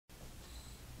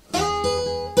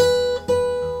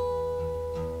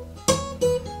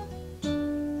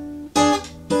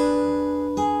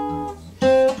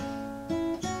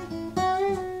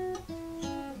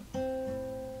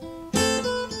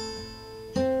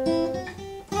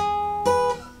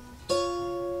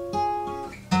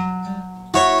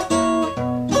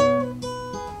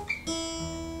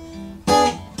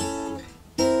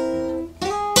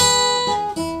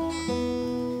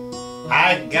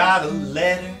got a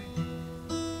letter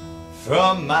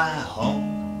from my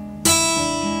home.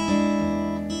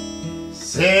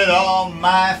 Said all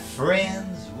my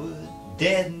friends were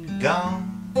dead and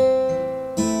gone.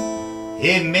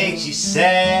 It makes you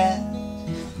sad,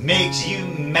 makes you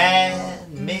mad,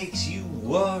 makes you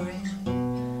worry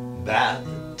about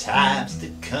the times to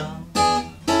come.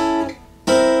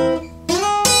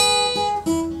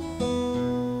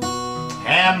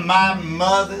 And my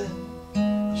mother,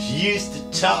 she used to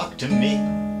talk to me,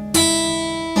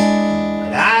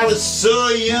 but I was so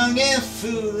young and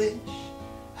foolish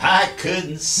I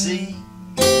couldn't see.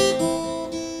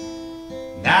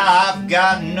 Now I've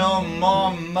got no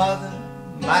more mother.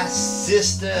 My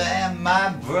sister and my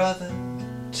brother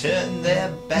turned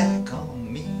their back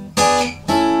on me.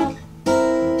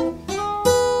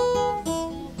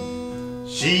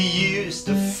 She used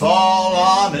to fall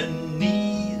on her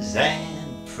knees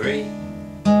and pray.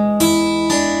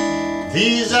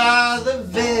 These are the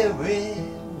very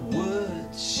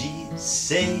words she'd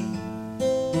say.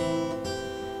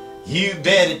 You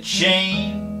better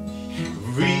change,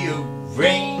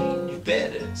 rearrange,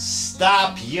 better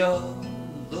stop your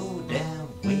low down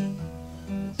ways.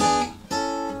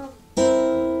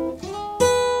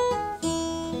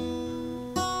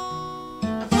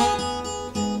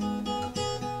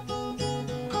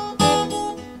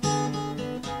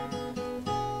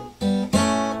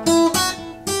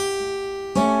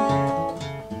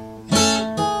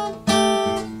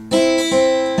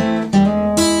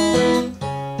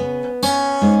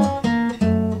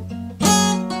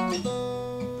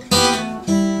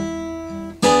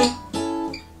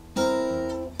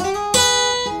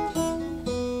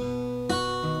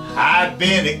 I've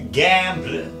been a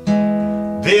gambler,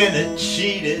 been a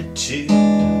cheater too.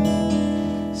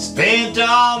 Spent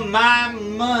all my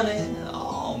money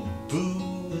on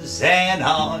booze and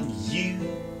on you.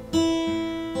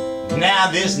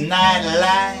 Now this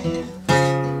nightlife,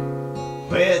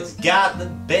 well, it's got the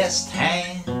best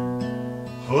hand.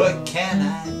 What can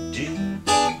I do?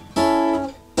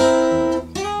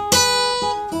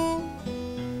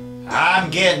 I'm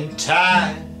getting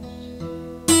tired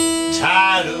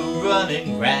of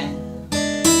running round.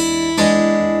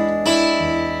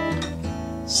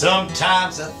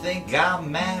 Sometimes I think I'll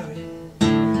marry,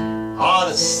 ought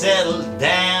to settle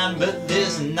down, but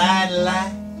this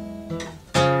nightlife,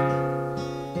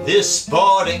 this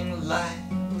sporting life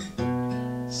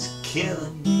is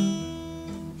killing me.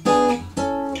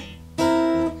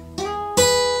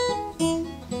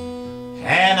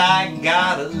 And I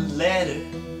got a letter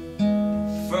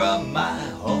from my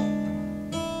home.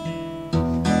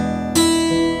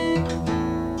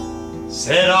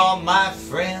 Said all my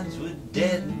friends were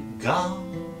dead and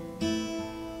gone.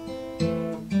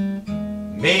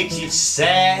 Makes you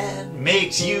sad,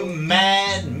 makes you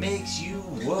mad, makes you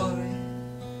worry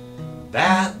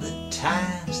about the time